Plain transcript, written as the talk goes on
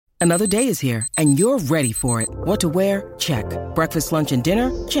Another day is here, and you're ready for it. What to wear? Check. Breakfast, lunch, and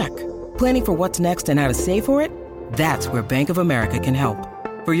dinner? Check. Planning for what's next and how to save for it? That's where Bank of America can help.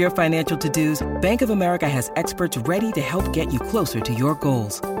 For your financial to-dos, Bank of America has experts ready to help get you closer to your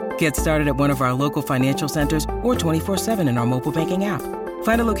goals. Get started at one of our local financial centers or 24/7 in our mobile banking app.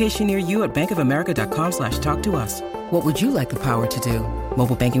 Find a location near you at bankofamerica.com/talktous. What would you like the power to do?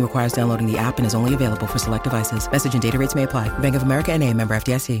 Mobile banking requires downloading the app and is only available for select devices. Message and data rates may apply. Bank of America N.A., member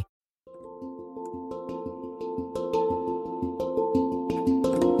FDIC.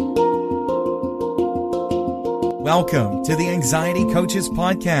 Welcome to the Anxiety Coaches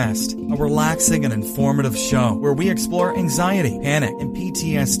Podcast, a relaxing and informative show where we explore anxiety, panic, and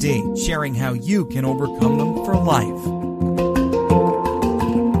PTSD, sharing how you can overcome them for life.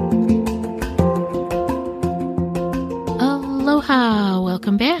 Aloha!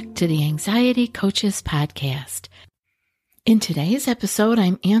 Welcome back to the Anxiety Coaches Podcast. In today's episode,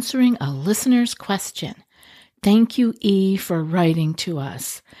 I'm answering a listener's question. Thank you, E, for writing to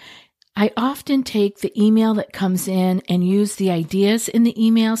us. I often take the email that comes in and use the ideas in the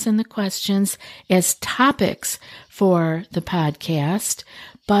emails and the questions as topics for the podcast,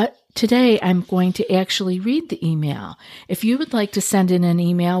 but today I'm going to actually read the email. If you would like to send in an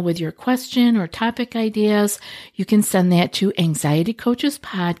email with your question or topic ideas, you can send that to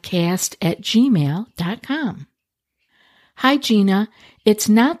anxietycoachespodcast@gmail.com. Hi, Gina. It's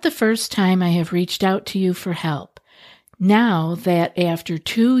not the first time I have reached out to you for help. Now that after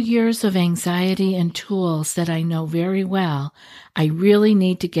 2 years of anxiety and tools that I know very well, I really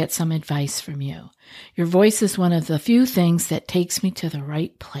need to get some advice from you. Your voice is one of the few things that takes me to the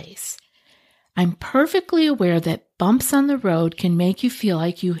right place. I'm perfectly aware that bumps on the road can make you feel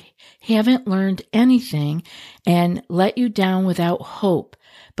like you haven't learned anything and let you down without hope.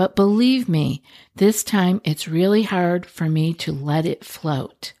 But believe me, this time it's really hard for me to let it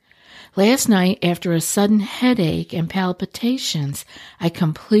float. Last night, after a sudden headache and palpitations, I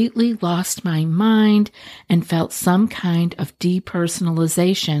completely lost my mind and felt some kind of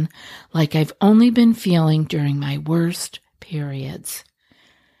depersonalization like I've only been feeling during my worst periods.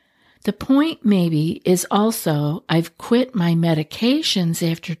 The point maybe is also I've quit my medications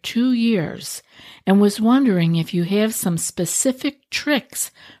after 2 years and was wondering if you have some specific tricks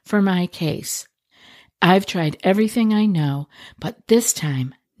for my case. I've tried everything I know, but this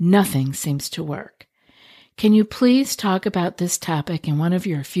time nothing seems to work. Can you please talk about this topic in one of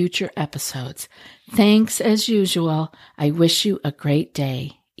your future episodes? Thanks as usual. I wish you a great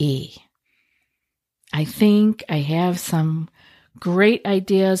day, E. I think I have some great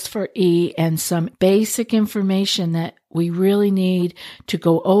ideas for E and some basic information that we really need to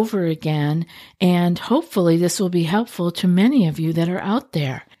go over again, and hopefully this will be helpful to many of you that are out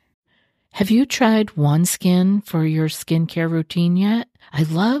there. Have you tried OneSkin for your skincare routine yet? I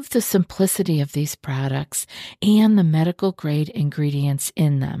love the simplicity of these products and the medical-grade ingredients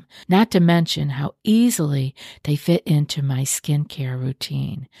in them, not to mention how easily they fit into my skincare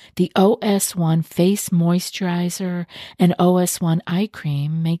routine. The OS1 Face Moisturizer and OS1 Eye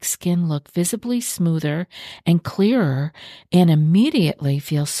Cream make skin look visibly smoother and clearer and immediately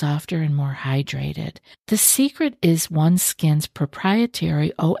feel softer and more hydrated. The secret is OneSkin's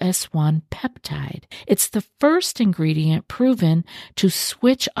proprietary OS1 peptide. It's the first ingredient proven to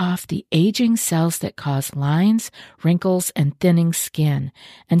switch off the aging cells that cause lines, wrinkles, and thinning skin,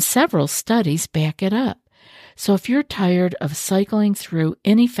 and several studies back it up. So if you're tired of cycling through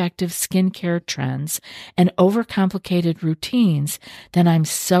ineffective skincare trends and overcomplicated routines, then I'm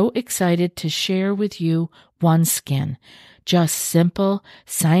so excited to share with you OneSkin, just simple,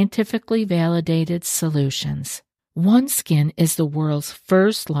 scientifically validated solutions. OneSkin is the world's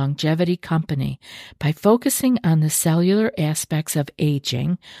first longevity company. By focusing on the cellular aspects of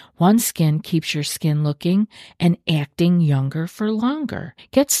aging, OneSkin keeps your skin looking and acting younger for longer.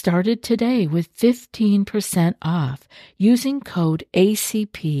 Get started today with 15% off using code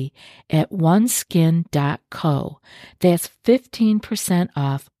ACP at oneskin.co. That's 15%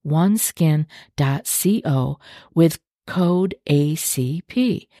 off oneskin.co with code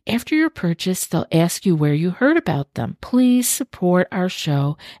ACP. After your purchase, they'll ask you where you heard about them. Please support our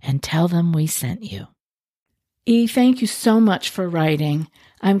show and tell them we sent you. E, thank you so much for writing.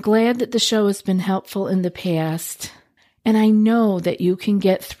 I'm glad that the show has been helpful in the past, and I know that you can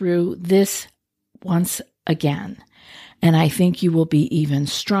get through this once again. And I think you will be even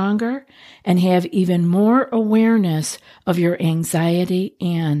stronger and have even more awareness of your anxiety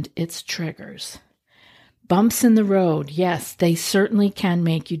and its triggers. Bumps in the road, yes, they certainly can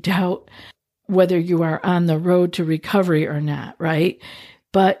make you doubt whether you are on the road to recovery or not, right?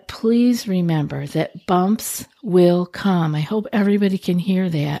 But please remember that bumps will come. I hope everybody can hear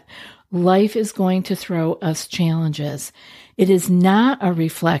that. Life is going to throw us challenges. It is not a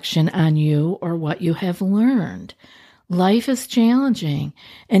reflection on you or what you have learned. Life is challenging,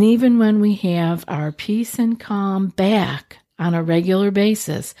 and even when we have our peace and calm back on a regular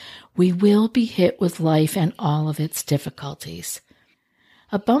basis, we will be hit with life and all of its difficulties.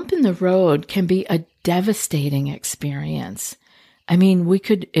 A bump in the road can be a devastating experience. I mean, we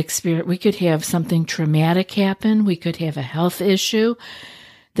could have something traumatic happen. We could have a health issue.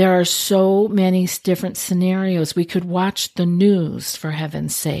 There are so many different scenarios. We could watch the news, for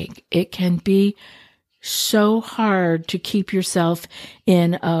heaven's sake. It can be so hard to keep yourself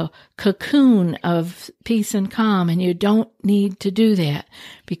in a cocoon of peace and calm, and you don't need to do that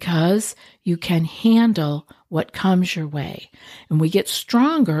because you can handle what comes your way. And we get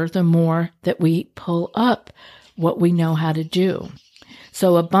stronger the more that we pull up what we know how to do.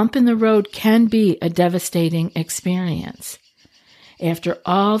 So a bump in the road can be a devastating experience. After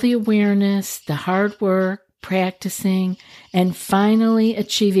all the awareness, the hard work, practicing, and finally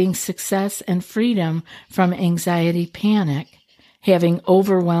achieving success and freedom from anxiety, panic, having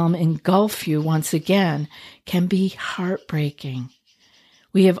overwhelm engulf you once again can be heartbreaking.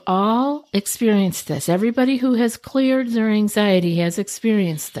 We have all experienced this. Everybody who has cleared their anxiety has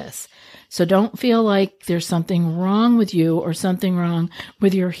experienced this. So don't feel like there's something wrong with you or something wrong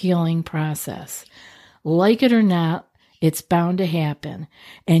with your healing process. Like it or not, it's bound to happen.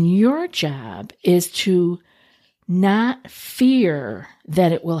 And your job is to not fear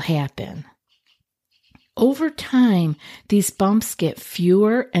that it will happen. Over time, these bumps get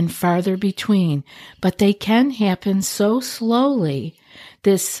fewer and farther between, but they can happen so slowly,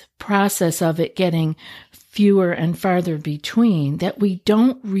 this process of it getting fewer and farther between, that we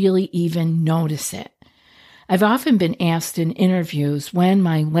don't really even notice it. I've often been asked in interviews when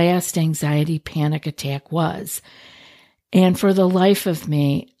my last anxiety panic attack was. And for the life of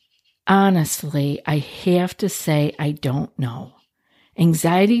me, honestly, I have to say I don't know.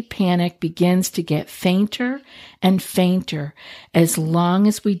 Anxiety panic begins to get fainter and fainter as long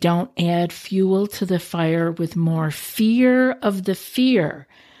as we don't add fuel to the fire with more fear of the fear.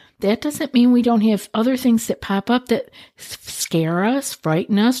 That doesn't mean we don't have other things that pop up that scare us,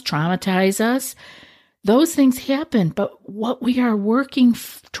 frighten us, traumatize us. Those things happen, but what we are working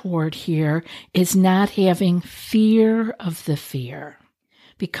toward here is not having fear of the fear.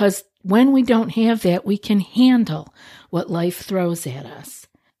 Because when we don't have that, we can handle what life throws at us.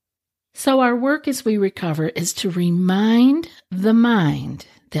 So our work as we recover is to remind the mind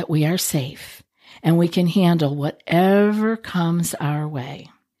that we are safe and we can handle whatever comes our way.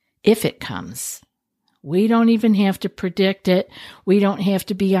 If it comes. We don't even have to predict it. We don't have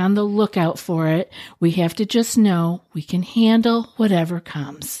to be on the lookout for it. We have to just know we can handle whatever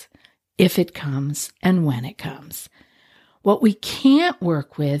comes, if it comes and when it comes. What we can't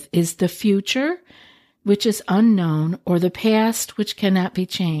work with is the future, which is unknown, or the past, which cannot be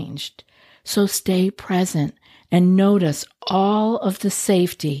changed. So stay present and notice all of the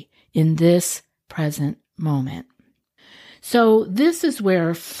safety in this present moment. So this is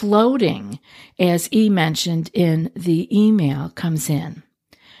where floating, as E mentioned in the email, comes in.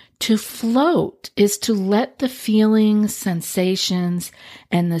 To float is to let the feelings, sensations,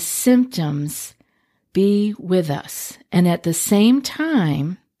 and the symptoms be with us, and at the same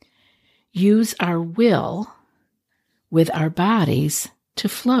time, use our will with our bodies to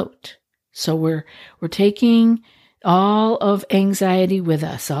float. So we're taking all of anxiety with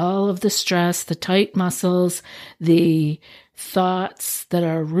us, all of the stress, the tight muscles, the thoughts that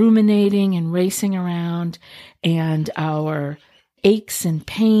are ruminating and racing around, and our aches and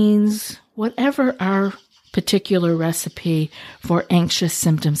pains, whatever our particular recipe for anxious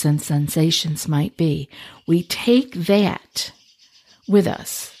symptoms and sensations might be. We take that with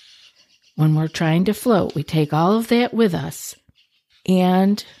us. When we're trying to float, we take all of that with us,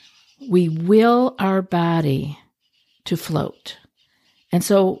 and we will our body to float. And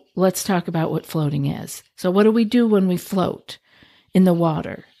so let's talk about what floating is. So what do we do when we float in the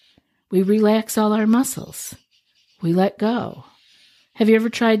water? We relax all our muscles. We let go. Have you ever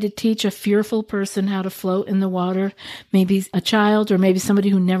tried to teach a fearful person how to float in the water? Maybe a child or maybe somebody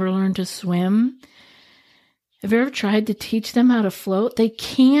who never learned to swim. Have you ever tried to teach them how to float? They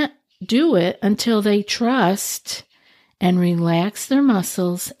can't do it until they trust and relax their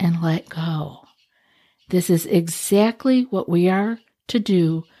muscles and let go. This is exactly what we are to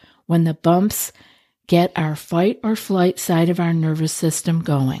do when the bumps get our fight or flight side of our nervous system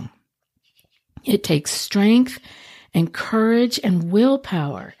going. It takes strength and courage and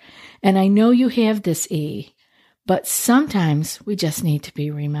willpower. And I know you have this, E, but sometimes we just need to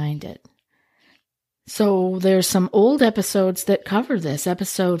be reminded. So there's some old episodes that cover this.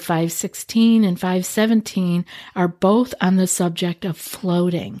 Episode 516 and 517 are both on the subject of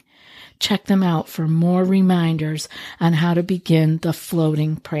floating. Check them out for more reminders on how to begin the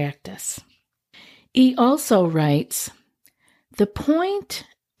floating practice. E also writes, the point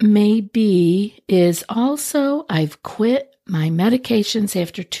is also I've quit my medications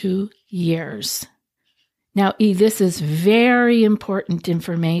after 2 years. Now, E, this is very important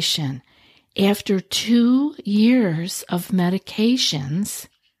information. After 2 years of medications,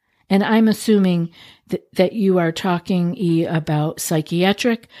 and I'm assuming that you are talking, E, about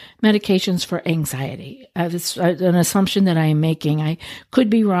psychiatric medications for anxiety. This is an assumption that I am making. I could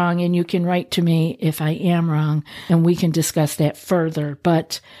be wrong, and you can write to me if I am wrong, and we can discuss that further.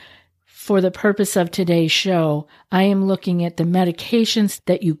 But for the purpose of today's show, I am looking at the medications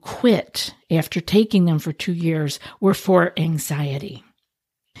that you quit after taking them for 2 years were for anxiety.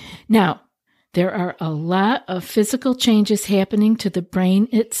 Now, there are a lot of physical changes happening to the brain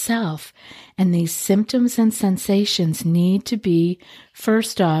itself, and these symptoms and sensations need to be,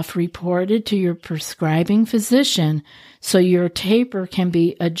 first off, reported to your prescribing physician so your taper can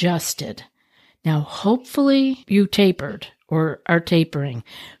be adjusted. Now, hopefully you tapered or are tapering,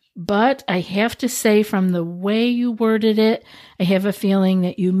 but I have to say from the way you worded it, I have a feeling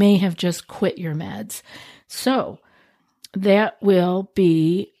that you may have just quit your meds. So that will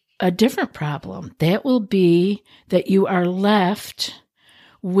be a different problem. That will be that you are left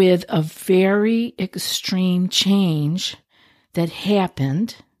with a very extreme change that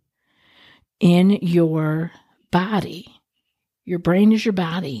happened in your body. Your brain is your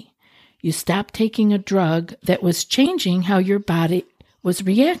body. You stopped taking a drug that was changing how your body was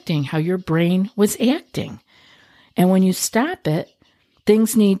reacting, how your brain was acting. And when you stop it,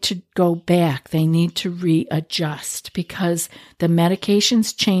 things need to go back. They need to readjust because the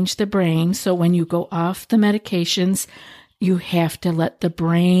medications change the brain. So when you go off the medications, you have to let the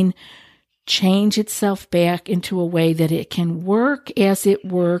brain change itself back into a way that it can work as it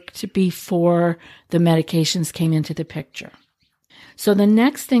worked before the medications came into the picture. So the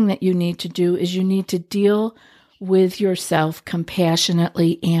next thing that you need to do is you need to deal with yourself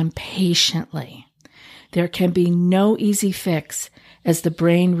compassionately and patiently. There can be no easy fix as the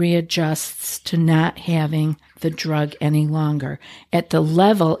brain readjusts to not having the drug any longer at the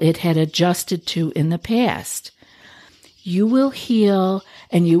level it had adjusted to in the past. You will heal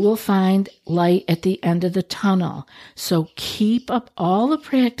and you will find light at the end of the tunnel. So keep up all the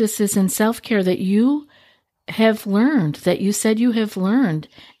practices and self-care that you have learned, that you said you have learned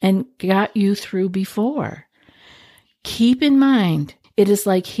and got you through before. Keep in mind, it is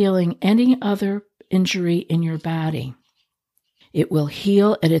like healing any other injury in your body. It will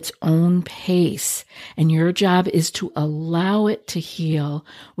heal at its own pace, and your job is to allow it to heal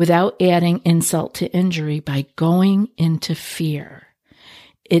without adding insult to injury by going into fear.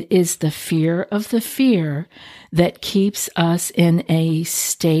 It is the fear of the fear that keeps us in a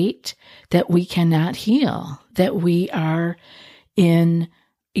state that we cannot heal, that we are in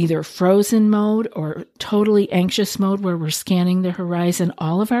either frozen mode or totally anxious mode where we're scanning the horizon.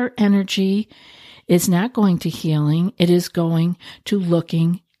 All of our energy is not going to healing. It is going to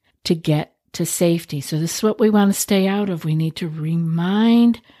looking to get to safety. So this is what we want to stay out of. We need to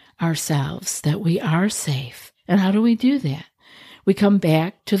remind ourselves that we are safe. And how do we do that? We come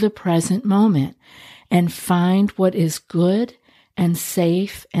back to the present moment and find what is good and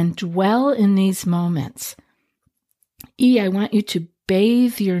safe and dwell in these moments. E, I want you to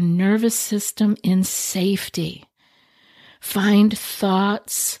bathe your nervous system in safety. Find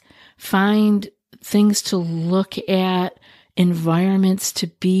thoughts, find things to look at, environments to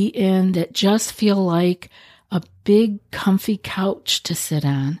be in that just feel like a big comfy couch to sit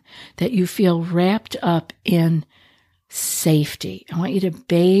on, that you feel wrapped up in safety. I want you to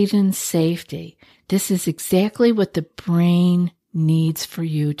bathe in safety. This is exactly what the brain needs for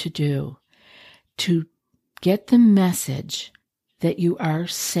you to do, to get the message that you are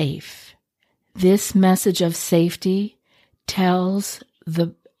safe. This message of safety tells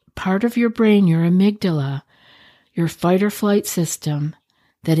the part of your brain, your amygdala, your fight or flight system,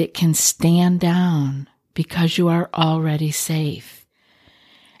 that it can stand down because you are already safe.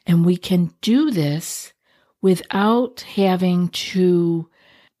 And we can do this without having to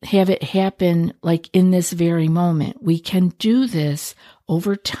have it happen like in this very moment. We can do this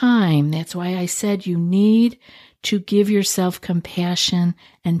over time. That's why I said you need to give yourself compassion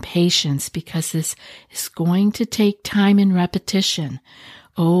and patience, because this is going to take time and repetition.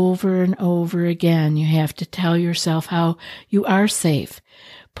 Over and over again, you have to tell yourself how you are safe.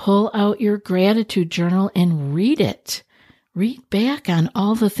 pull out your gratitude journal and read it. Read back on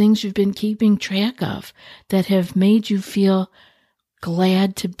all the things you've been keeping track of that have made you feel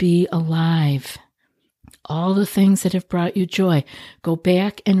glad to be alive. All the things that have brought you joy. Go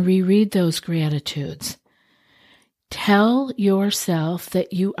back and reread those gratitudes. Tell yourself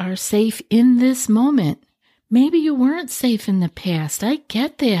that you are safe in this moment. Maybe you weren't safe in the past. I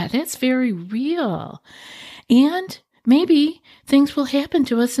get that. That's very real. And maybe things will happen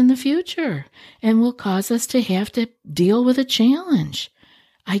to us in the future and will cause us to have to deal with a challenge.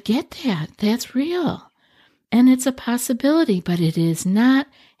 I get that. That's real. And it's a possibility, but it is not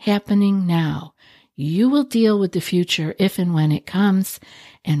happening now. You will deal with the future if and when it comes.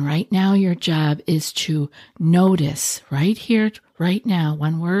 And right now, your job is to notice right here, right now,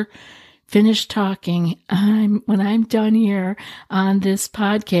 when we're finished talking, when I'm done here on this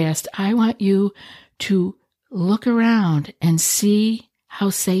podcast, I want you to look around and see how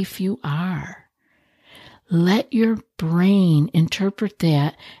safe you are. Let your brain interpret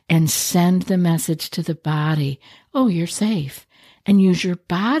that and send the message to the body. Oh, you're safe. And use your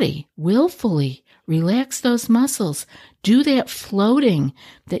body willfully. Relax those muscles. Do that floating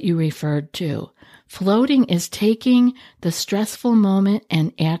that you referred to. Floating is taking the stressful moment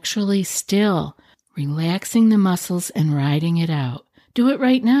and actually still relaxing the muscles and riding it out. Do it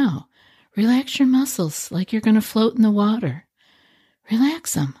right now. Relax your muscles like you're going to float in the water.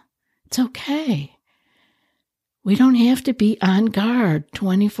 Relax them. It's okay. We don't have to be on guard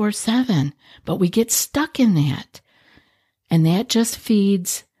 24/7, but we get stuck in that. And that just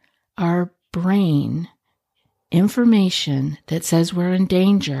feeds our brain information that says we're in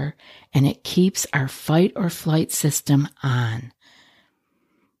danger, and it keeps our fight or flight system on.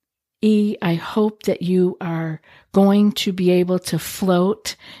 I hope that you are going to be able to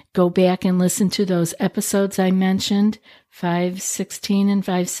float. Go back and listen to those episodes I mentioned, 516 and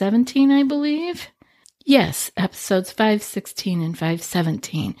 517, I believe. Yes, episodes 516 and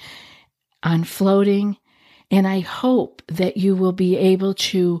 517 on floating. And I hope that you will be able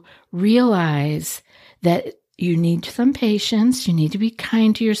to realize that you need some patience. You need to be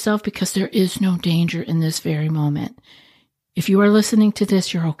kind to yourself because there is no danger in this very moment. If you are listening to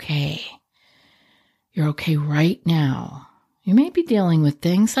this, you're okay. You're okay right now. You may be dealing with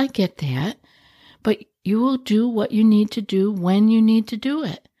things, I get that, but you will do what you need to do when you need to do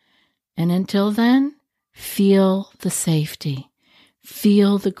it. And until then, feel the safety.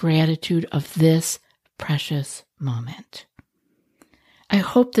 Feel the gratitude of this precious moment. I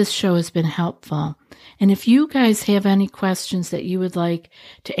hope this show has been helpful. And if you guys have any questions that you would like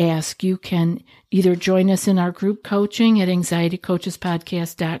to ask, you can either join us in our group coaching at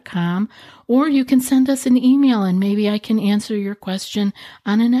anxietycoachespodcast.com, or you can send us an email and maybe I can answer your question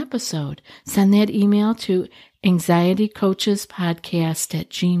on an episode. Send that email to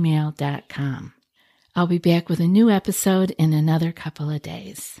anxietycoachespodcast@gmail.com. I'll be back with a new episode in another couple of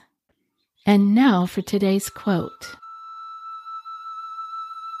days. And now for today's quote.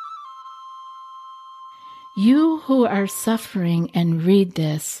 You who are suffering and read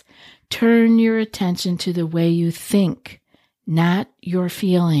this, turn your attention to the way you think, not your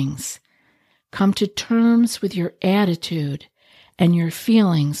feelings. Come to terms with your attitude, and your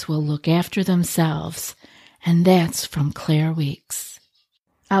feelings will look after themselves. And that's from Claire Weeks.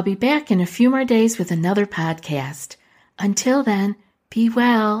 I'll be back in a few more days with another podcast. Until then, be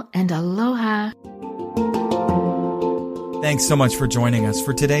well and aloha. Thanks so much for joining us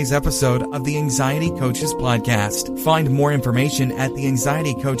for today's episode of the Anxiety Coaches Podcast. Find more information at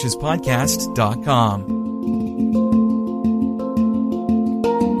theanxietycoachespodcast.com.